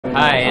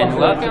Hi, and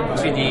welcome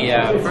to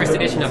the first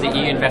edition of the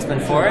EU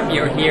Investment Forum.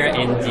 You're here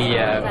in the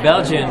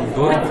Belgian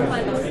booth.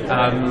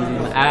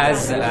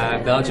 As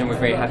Belgium, we're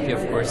very happy,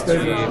 of course, to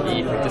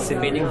be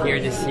participating here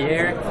this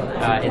year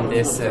in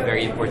this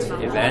very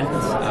important event.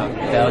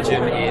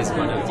 Belgium is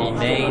one of the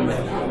main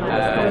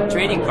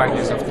trading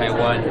partners of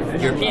Taiwan,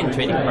 European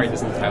trading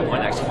partners in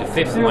Taiwan, actually the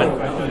fifth one.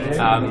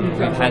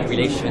 We've had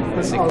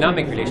relations,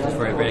 economic relations,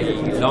 for a very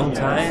long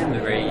time,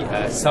 very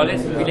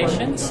solid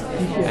relations,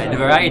 in a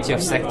variety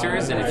of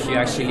sectors. And if you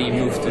actually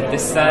move to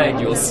this side,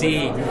 you'll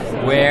see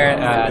where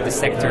the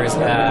sectors,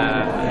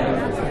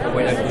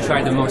 which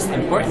are the most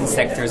important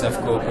sectors of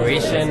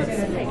cooperation.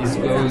 This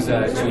goes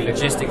to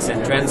logistics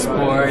and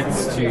transport,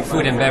 to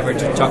food and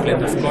beverage and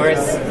chocolate, of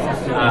course.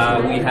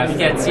 You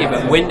can't see it,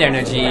 but wind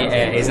energy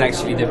is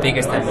actually the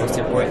biggest and most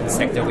important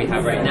sector we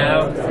have right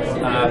now.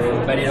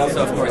 But it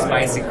also, of course,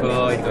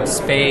 bicycle, it goes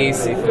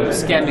space, it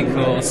goes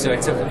chemicals. So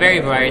it's a very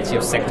variety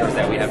of sectors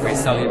that we have very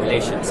solid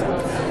relations.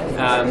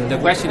 The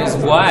question is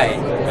why?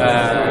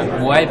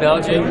 Why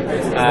Belgium?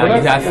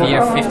 You have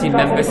here 15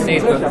 member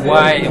states, but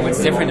why and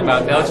what's different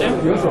about Belgium?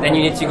 Then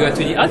you need to go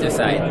to the other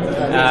side.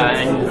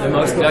 And the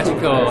most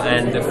logical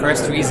and the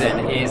first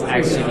reason is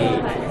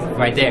actually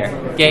right there,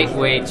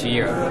 gateway to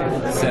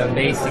Europe. So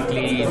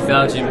basically,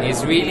 Belgium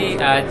is really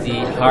at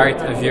the heart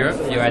of Europe.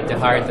 You're at the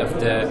heart of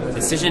the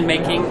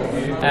decision-making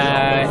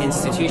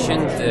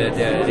institutions,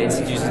 the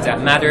institutions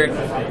that matter,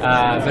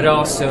 but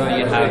also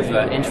you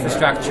have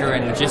infrastructure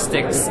and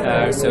logistics.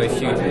 So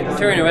if you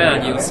turn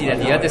around, you'll see that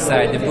the other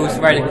side, the booth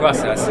right across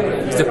us,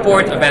 is the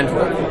port of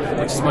Antwerp,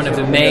 which is one of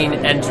the main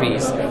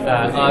entries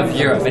of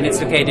Europe, and it's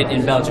located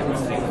in Belgium.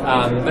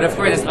 But of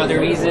course, there's other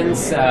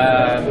reasons.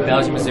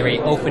 Belgium is a very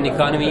open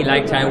economy,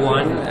 like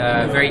Taiwan,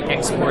 very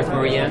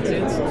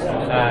export-oriented,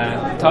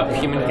 top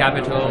human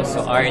capital,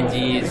 so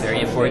R&D is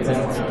very important.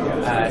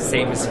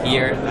 Same as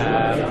here.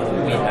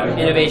 We have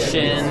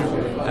innovation,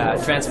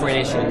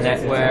 transportation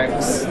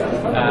networks.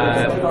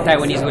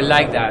 Taiwanese will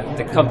like that.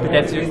 The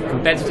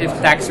competitive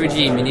tax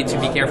regime, you need to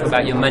be careful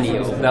about your money.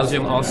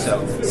 Belgium also,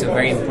 so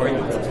very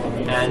important.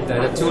 And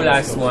the two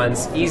last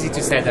ones, easy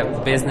to set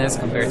up business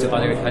compared to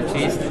other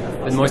countries,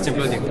 but most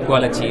importantly, the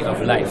quality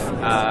of life.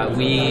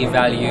 We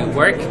value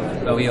work,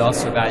 but we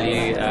also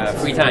value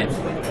free time,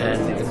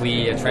 and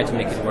we try to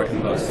make it work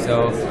most.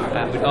 So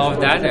with all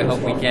of that, I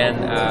hope we can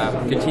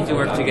continue to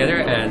work together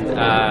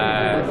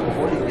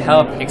and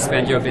help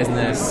expand your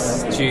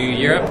business to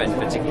Europe and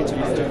particularly to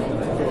Belgium.